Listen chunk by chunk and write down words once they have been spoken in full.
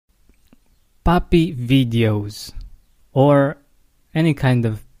puppy videos or any kind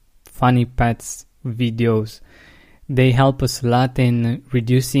of funny pets videos. They help us a lot in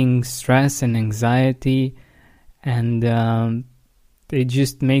reducing stress and anxiety, and it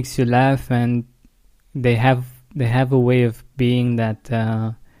just makes you laugh, and they have a way of being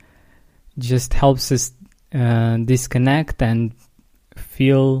that just helps us disconnect and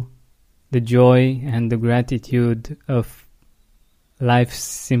feel the joy and the gratitude of life's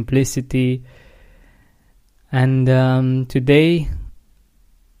simplicity. And today,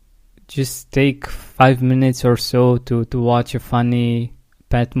 just take 5 minutes or so to watch a funny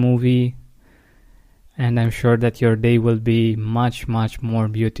pet movie, and I'm sure that your day will be much, much more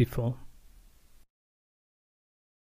beautiful.